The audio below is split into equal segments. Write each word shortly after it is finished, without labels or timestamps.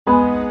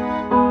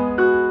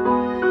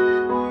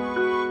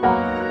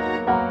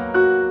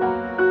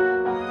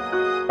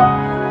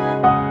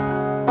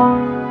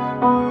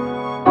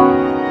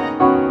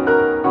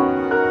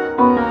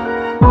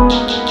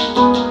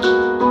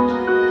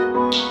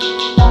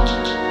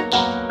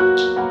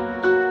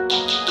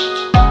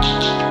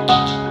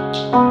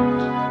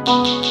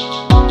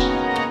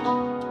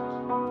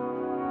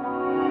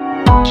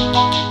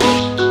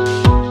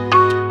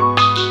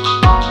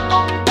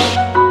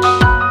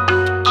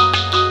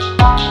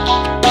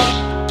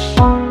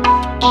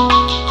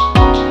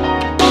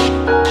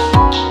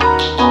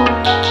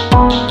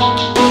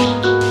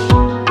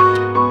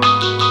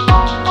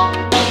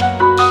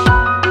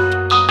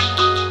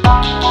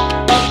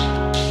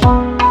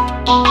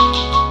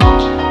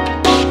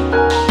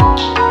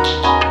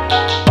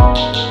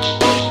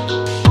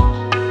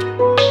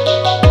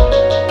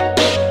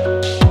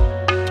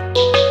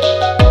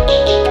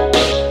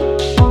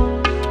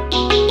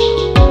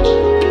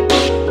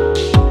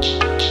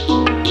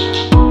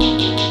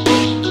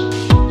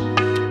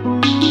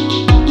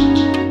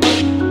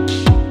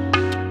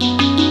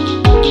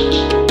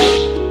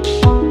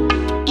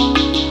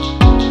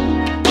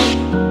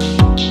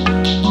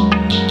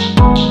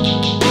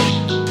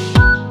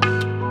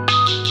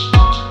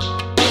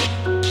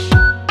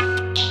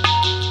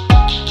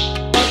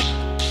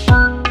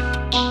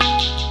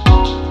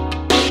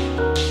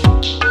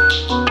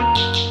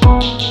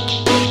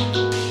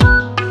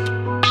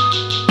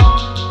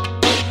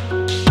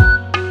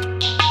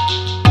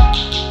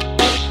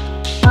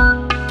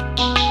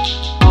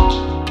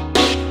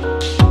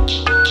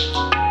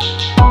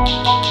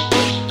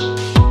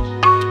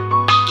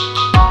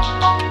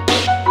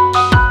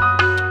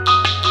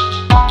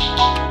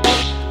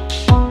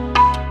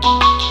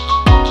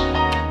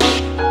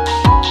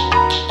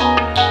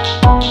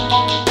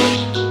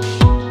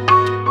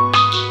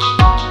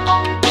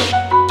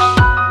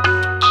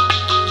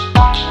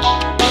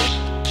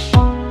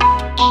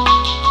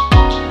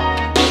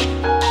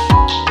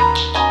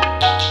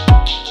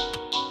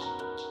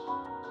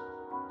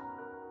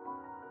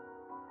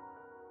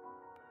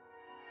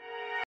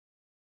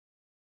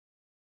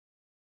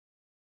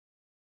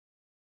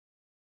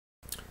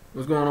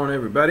What's going on,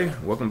 everybody?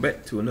 Welcome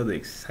back to another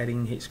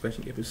exciting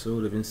head-scratching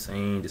episode of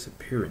Insane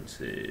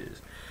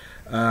Disappearances.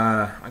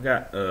 I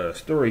got a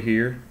story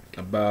here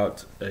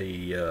about a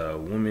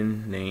young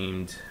woman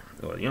named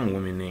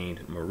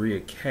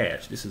Maria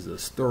Cash. This is a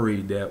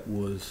story that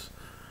was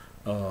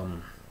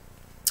brought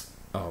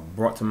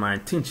to my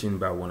attention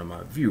by one of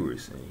my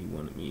viewers, and he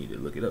wanted me to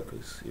look it up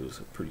because it was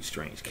a pretty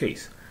strange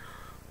case.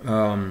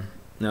 Now,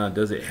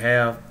 does it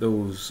have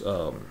those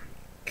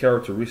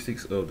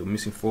characteristics of the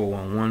missing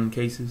 411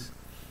 cases?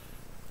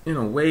 In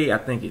a way, I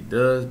think it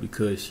does,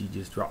 because she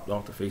just dropped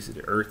off the face of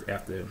the earth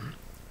after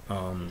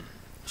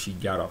she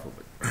got off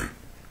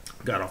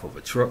of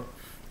a truck,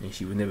 and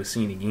she was never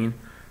seen again.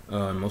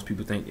 Most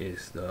people think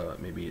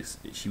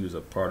she was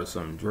a part of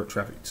some drug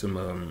traffic, I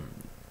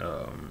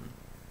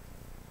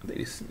think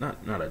it's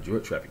not a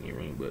drug trafficking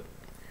ring, but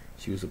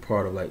she was a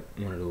part of like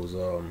one of those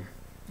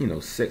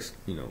sex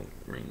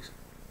rings.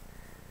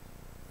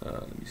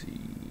 Let me see.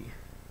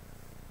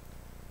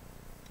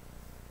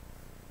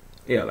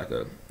 Yeah, like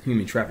a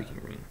human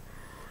trafficking ring.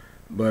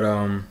 But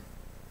I'm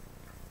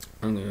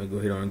gonna go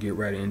ahead and get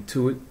right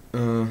into it.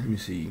 Let me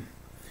see.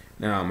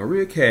 Now,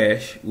 Maria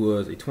Cash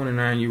was a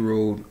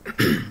 29-year-old.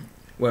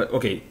 Well,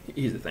 okay.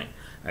 Here's the thing.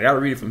 I gotta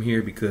read it from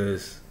here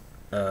because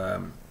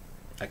I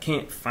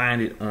can't find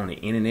it on the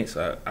internet,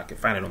 so I can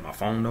find it on my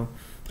phone though.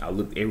 I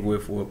looked everywhere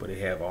for it, but they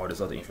have all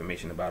this other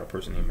information about a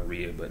person named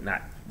Maria, but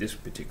not this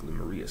particular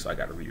Maria, so I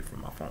got to read it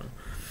from my phone.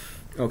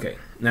 Okay,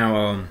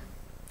 now,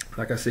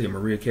 like I said,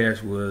 Maria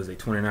Cash was a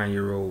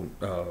 29-year-old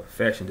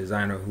fashion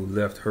designer who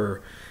left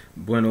her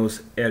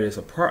Buenos Aires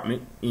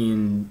apartment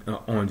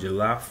on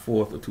July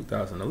 4th of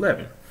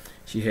 2011.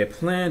 She had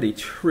planned a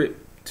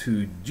trip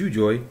to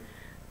Jujuy,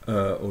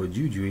 or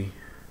Jujuy,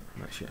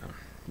 I'm not sure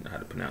how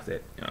to pronounce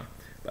that,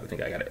 but I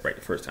think I got it right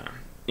the first time.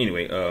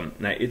 Anyway,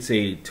 now it's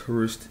a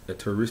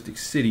touristic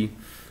city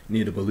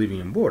near the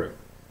Bolivian border.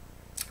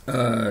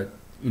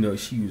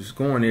 She was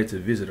going there to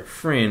visit a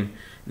friend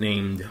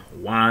named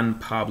Juan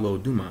Pablo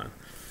Duman.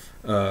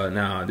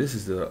 Now, this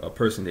is a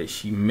person that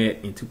she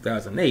met in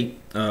 2008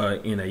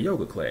 in a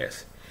yoga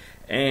class.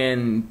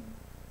 And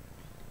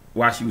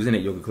while she was in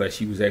that yoga class,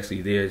 she was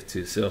actually there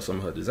to sell some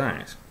of her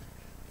designs.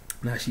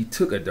 Now, she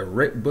took a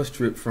direct bus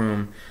trip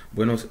from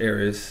Buenos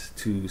Aires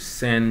to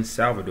San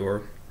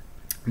Salvador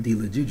de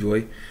la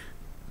Jujuy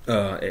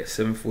at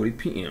 7:40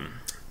 p.m.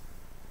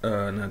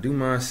 Now,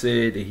 Dumas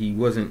said that he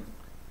wasn't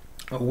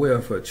aware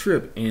of her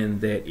trip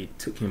and that it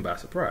took him by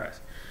surprise.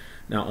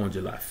 Now, on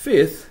July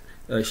 5th,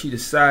 she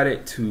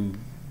decided to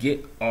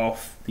get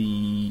off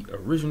the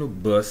original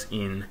bus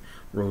in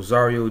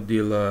Rosario de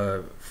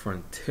la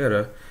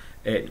Frontera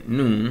at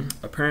noon.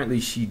 Apparently,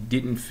 she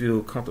didn't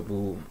feel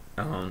comfortable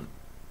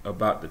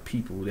about the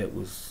people that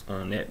was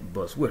on that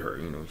bus with her.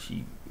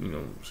 She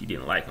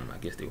didn't like them. I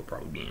guess they were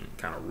probably being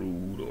kind of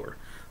rude or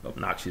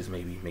obnoxious,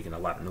 maybe making a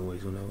lot of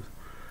noise. Who knows?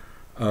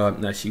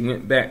 Now, she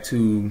went back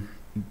to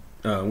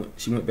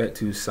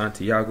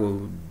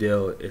Santiago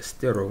del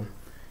Estero.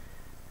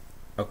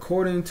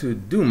 According to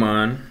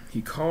Duman,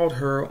 he called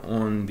her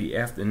on the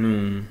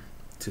afternoon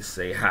to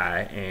say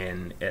hi,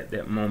 and at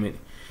that moment,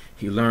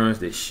 he learns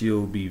that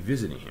she'll be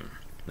visiting him.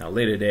 Now,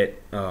 later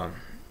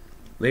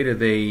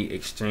they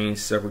exchanged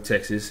several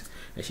texts,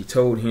 and she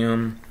told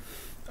him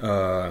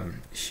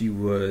she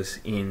was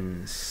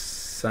in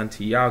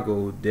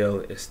Santiago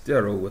del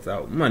Estero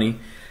without money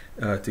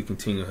to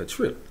continue her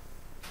trip.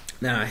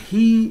 Now,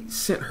 he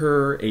sent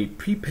her a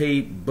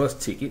prepaid bus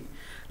ticket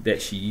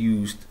that she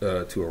used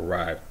to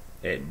arrive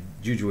at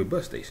Jujuy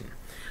bus station.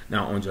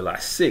 Now, on July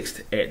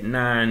 6th at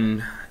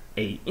 9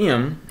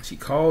 a.m., she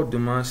called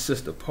Duman's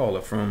sister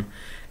Paula from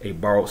a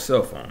borrowed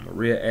cell phone.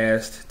 Maria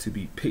asked to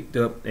be picked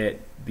up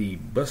at the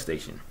bus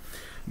station,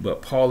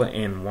 but Paula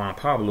and Juan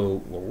Pablo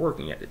were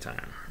working at the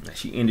time. Now,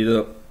 she ended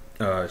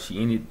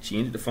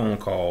the phone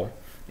call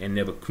and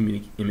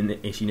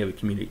she never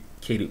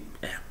communicated.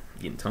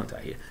 Getting tongue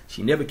tied here.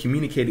 She never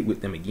communicated with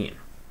them again.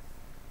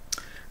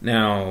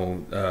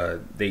 Now,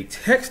 they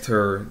text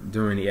her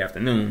during the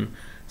afternoon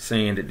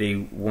saying that they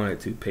wanted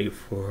to pay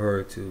for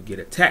her to get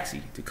a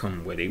taxi to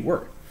come where they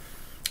were,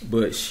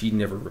 but she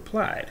never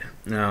replied.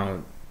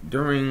 Now,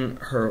 during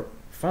her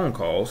phone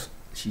calls,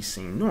 she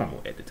seemed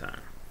normal at the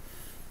time.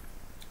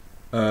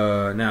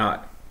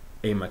 Now,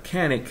 a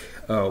mechanic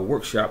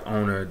workshop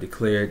owner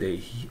declared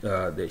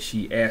that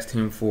she asked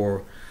him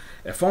for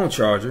a phone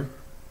charger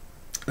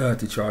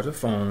to charge her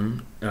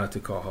phone to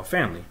call her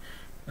family.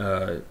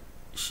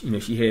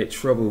 She had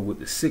trouble with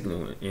the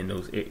signal in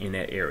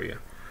that area,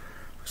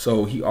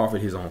 so he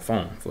offered his own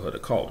phone for her to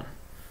call him.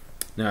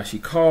 Now, she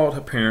called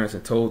her parents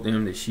and told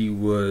them that she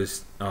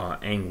was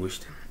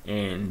anguished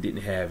and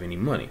didn't have any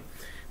money.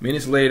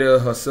 Minutes later,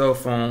 her cell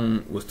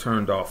phone was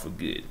turned off for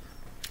good.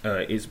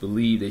 It's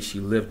believed that she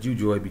left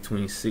Jujuy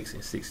between 6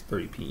 and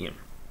 6:30 p.m.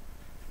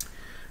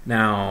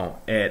 Now,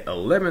 at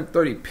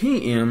 11:30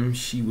 p.m.,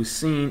 she was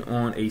seen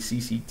on a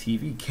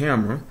CCTV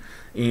camera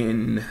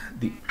in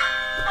the...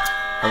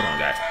 Hold on,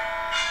 guys.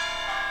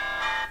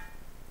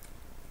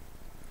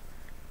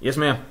 Yes,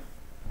 ma'am.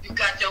 You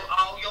got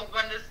all your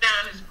runners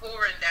down is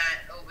pouring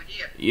down over here.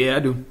 Yeah, I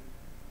do.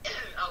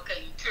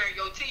 Okay, you turn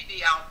your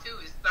TV off too.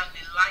 It's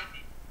something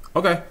enlightening.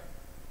 Okay.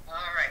 All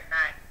right,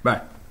 bye.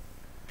 Bye.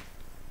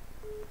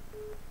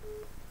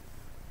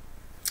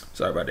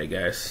 Sorry about that,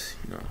 guys.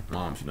 You know,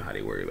 moms, you know how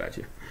they worry about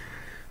you.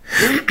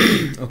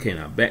 Okay,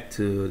 now back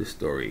to the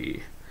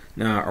story.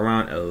 Now,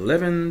 around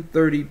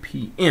 11:30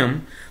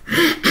 p.m.,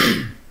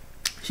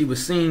 she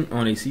was seen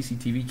on a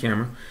CCTV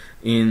camera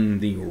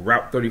in the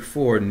Route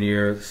 34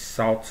 near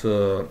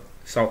Salta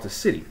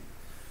City.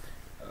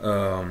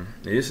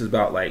 This is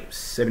about like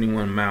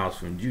 71 miles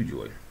from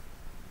Jujuy.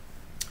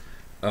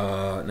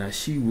 Now,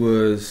 she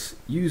was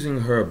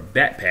using her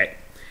backpack,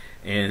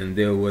 and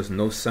there was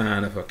no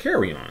sign of her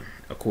carry-on,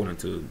 according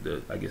to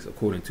the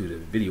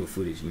video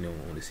footage, you know,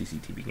 on the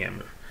CCTV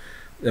camera.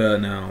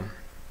 Now,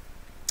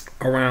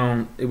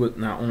 on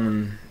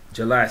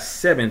July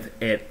 7th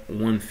at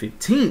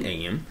 1:15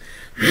 a.m.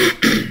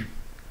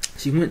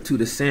 she went to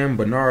the San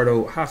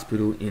Bernardo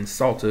Hospital in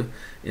Salta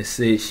and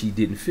said she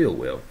didn't feel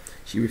well.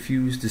 She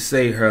refused to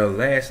say her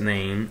last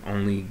name,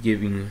 only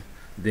giving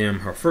them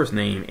her first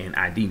name and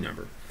ID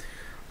number.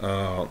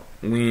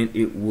 When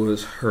it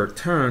was her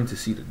turn to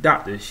see the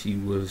doctor, she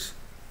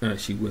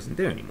wasn't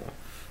there anymore.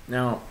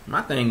 Now,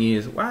 my thing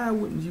is, why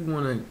wouldn't you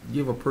want to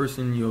give a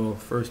person your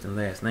first and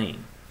last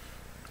name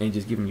and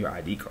just give them your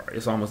ID card?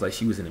 It's almost like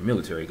she was in the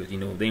military, because, you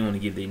know, they only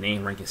give their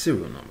name, rank, and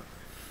serial number.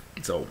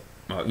 So,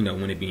 you know,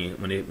 when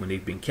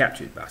they've been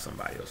captured by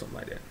somebody or something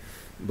like that.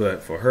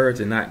 But for her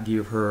to not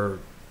give her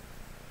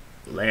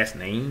last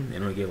name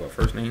and only give her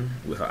first name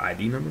with her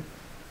ID number,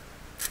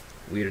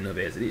 weird enough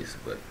as it is,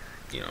 but,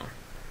 you know.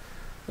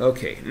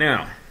 Okay,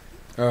 now,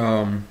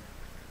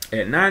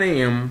 at 9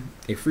 a.m.,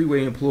 a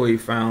freeway employee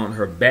found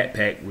her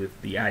backpack with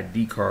the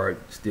ID card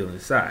still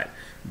inside,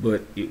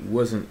 but it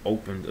wasn't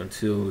opened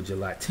until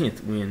July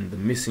 10th, when the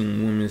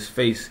missing woman's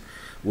face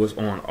was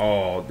on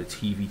all the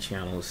TV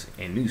channels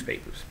and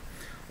newspapers.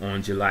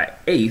 On July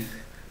 8th,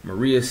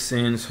 Maria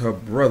sends her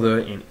brother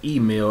an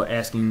email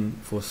asking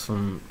for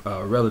some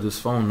relatives'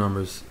 phone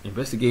numbers.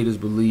 Investigators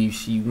believe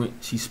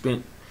she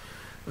spent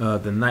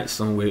the night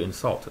somewhere in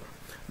Salta.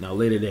 Now,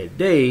 later that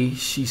day,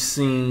 she's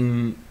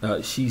seen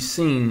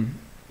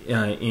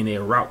in a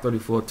Route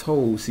 34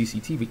 toll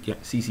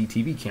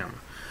CCTV camera.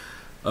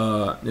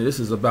 Now, this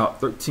is about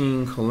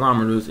 13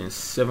 kilometers and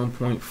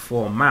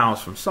 7.4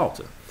 miles from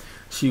Salta.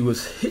 She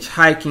was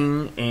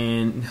hitchhiking,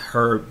 and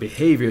her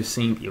behavior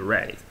seemed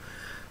erratic.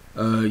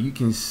 You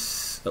can,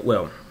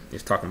 well,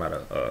 it's talking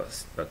about a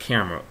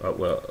camera,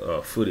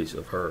 footage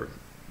of her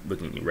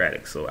looking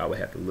erratic. So I would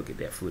have to look at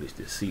that footage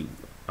to see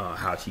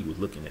how she was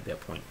looking at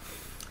that point.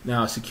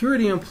 Now,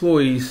 security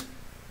employees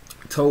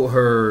told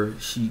her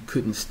she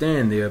couldn't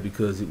stand there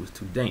because it was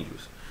too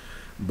dangerous,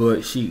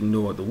 but she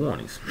ignored the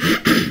warnings.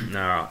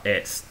 Now,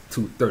 at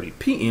 2:30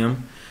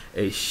 p.m.,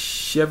 a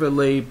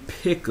Chevrolet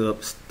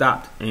pickup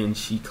stopped, and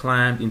she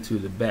climbed into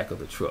the back of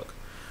the truck.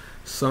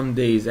 Some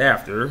days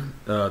after,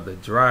 the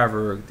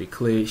driver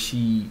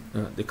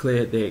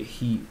declared that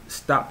he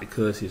stopped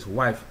because of his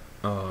wife.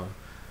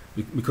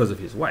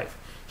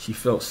 She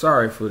felt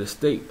sorry for the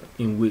state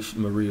in which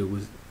Maria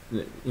was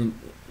in.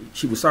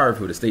 She was sorry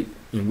for the state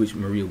in which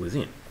Maria was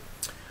in.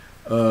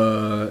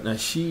 Now,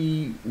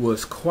 she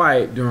was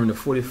quiet during the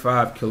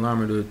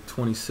 45-kilometer,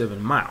 27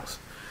 miles.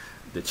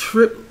 The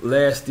trip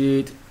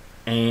lasted,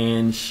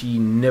 and she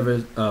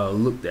never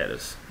looked at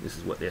us. This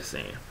is what they're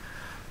saying.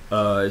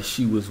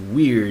 She was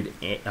weird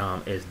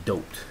as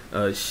doped.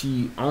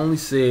 She only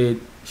said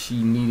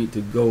she needed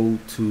to go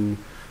to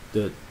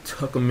the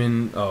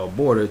Turkmen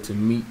border to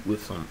meet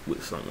with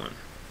someone.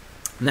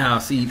 Now,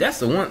 see,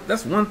 that's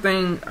one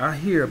thing I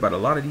hear about a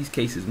lot of these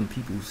cases when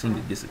people seem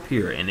to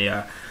disappear, and they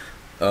are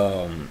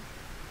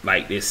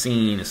like they're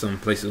seen in some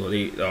places, or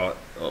they a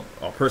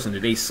person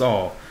that they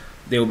saw,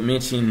 they'll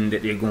mention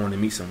that they're going to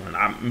meet someone.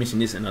 I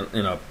mentioned this in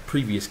a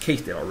previous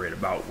case that I read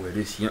about, where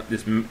this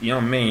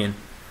young man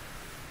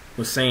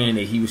was saying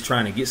that he was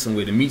trying to get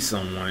somewhere to meet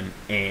someone,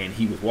 and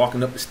he was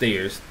walking up the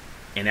stairs,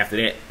 and after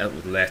that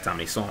was the last time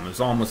they saw him. It was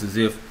almost as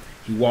if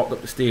he walked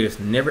up the stairs,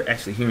 never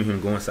actually hearing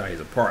him go inside his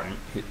apartment,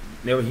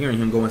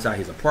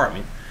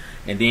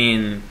 and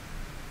then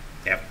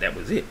that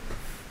was it.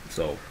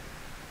 So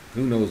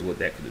who knows what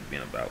that could have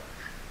been about.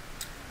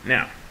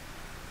 Now,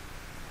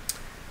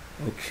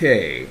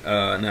 okay,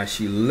 now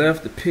she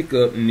left the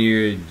pickup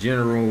near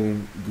General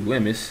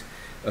Güemes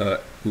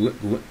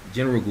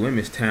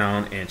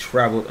town, and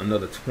traveled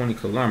another 20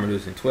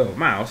 kilometers and 12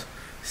 miles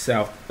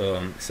south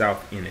in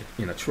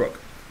a truck.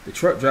 The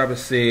truck driver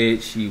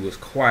said she was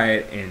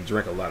quiet and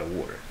drank a lot of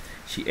water.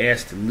 She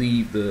asked to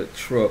leave the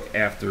truck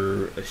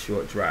after a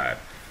short drive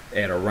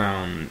at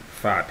around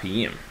 5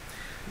 p.m.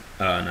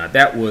 Now,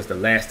 that was the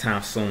last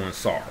time someone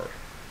saw her.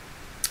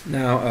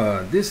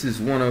 Now, this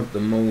is one of the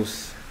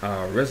most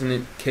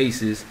resonant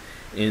cases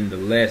in the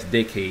last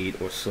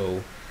decade or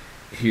so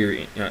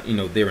here,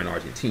 there in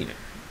Argentina.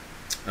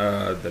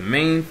 The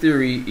main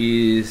theory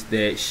is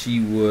that she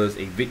was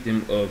a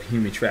victim of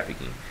human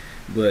trafficking,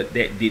 but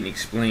that didn't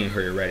explain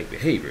her erratic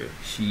behavior.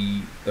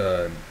 She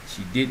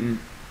didn't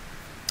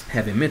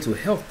have a mental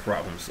health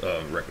problems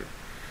record.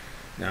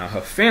 Now,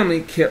 her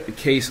family kept the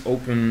case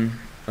open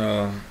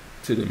to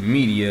the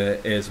media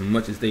as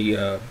much as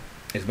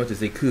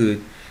they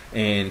could,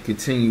 and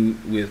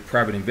continued with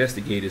private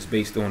investigators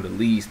based on the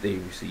leads they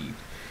received.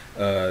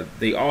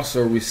 They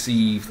also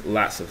received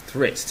lots of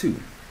threats too.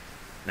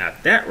 Now,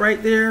 that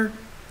right there,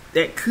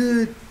 that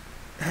could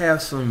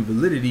have some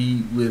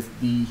validity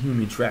with the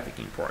human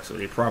trafficking part. So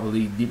they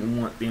probably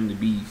didn't want them to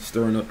be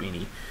stirring up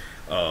any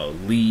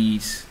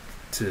leads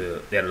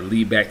that'll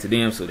lead back to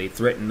them, so they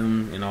threatened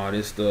them and all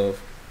this stuff.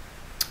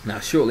 Now,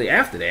 shortly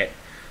after that,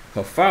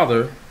 her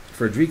father,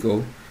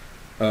 Federico,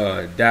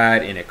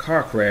 died in a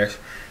car crash,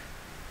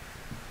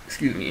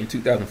 in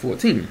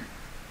 2014.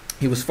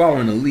 He was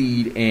following a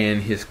lead,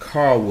 and his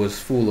car was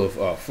full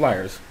of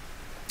flyers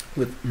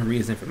with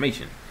Maria's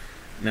information.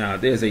 Now,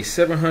 there's a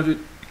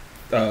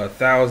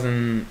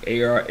 700,000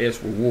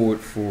 ARS reward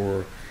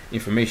for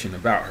information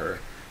about her.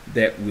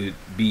 That would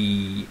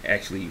be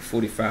actually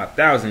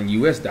 45,000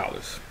 US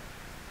dollars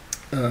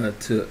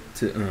to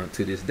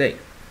this day.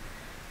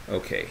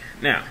 Okay,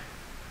 now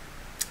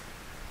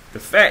the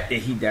fact that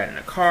he died in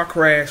a car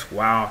crash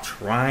while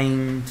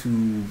trying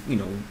to,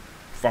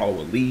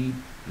 follow a lead.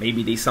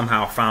 Maybe they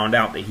somehow found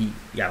out that he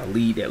got a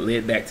lead that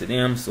led back to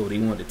them, so they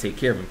wanted to take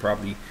care of him.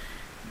 Probably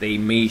they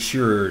made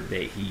sure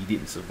that he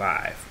didn't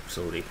survive,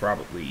 so they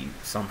probably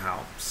somehow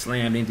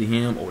slammed into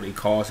him, or they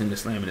caused him to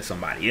slam into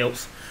somebody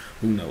else.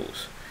 Who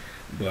knows?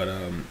 But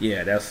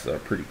yeah, that's a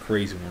pretty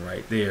crazy one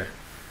right there.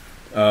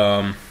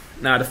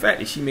 Now, the fact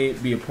that she may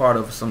be a part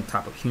of some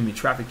type of human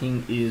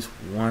trafficking is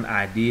one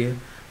idea,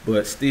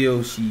 but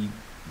still, she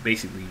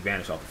basically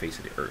vanished off the face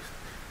of the earth,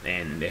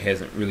 and there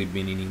hasn't really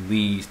been any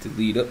leads to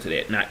lead up to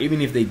that. Now,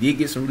 even if they did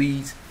get some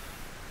leads,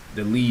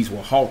 the leads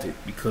were halted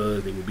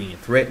because they were being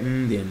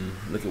threatened. And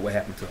look at what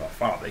happened to her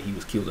father; he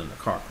was killed in a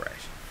car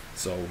crash.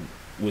 So,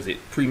 was it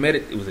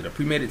premeditated? Was it a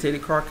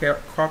premeditated car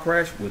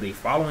crash? Were they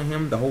following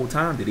him the whole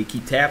time? Did they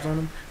keep tabs on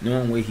him,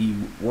 knowing where he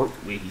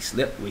worked, where he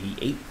slept, where he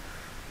ate,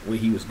 where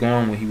he was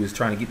going, when he was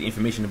trying to get the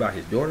information about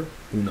his daughter?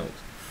 Who knows?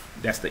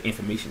 That's the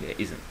information that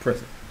isn't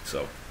present.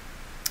 So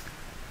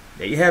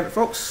there you have it,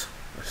 folks.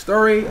 A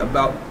story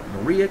about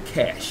Maria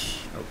Cash.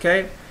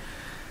 Okay,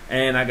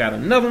 and I got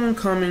another one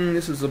coming.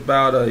 This is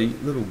about a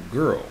little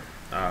girl.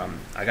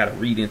 I got to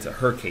read into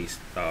her case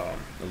a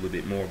little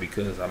bit more,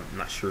 because I'm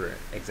not sure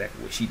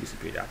exactly where she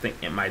disappeared. I think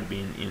it might have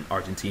been in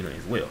Argentina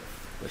as well.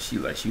 But she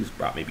was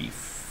about maybe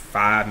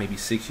 5, maybe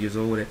 6 years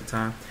old at the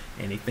time,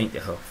 and they think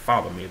that her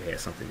father may have had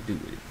something to do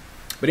with it.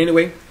 But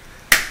anyway,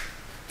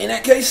 in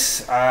that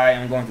case, I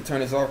am going to turn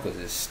this off because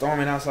it's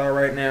storming outside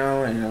right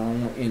now,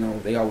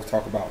 and they always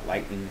talk about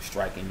lightning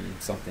striking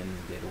something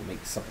that will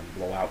make something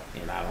blow out,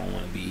 and I don't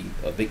want to be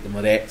a victim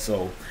of that.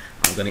 So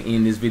I'm going to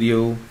end this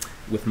video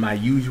with my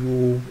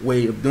usual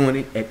way of doing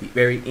it at the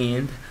very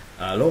end.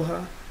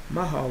 Aloha,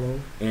 mahalo,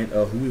 and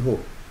hui ho.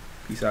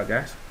 Peace out,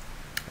 guys.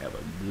 Have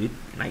a good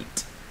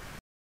night.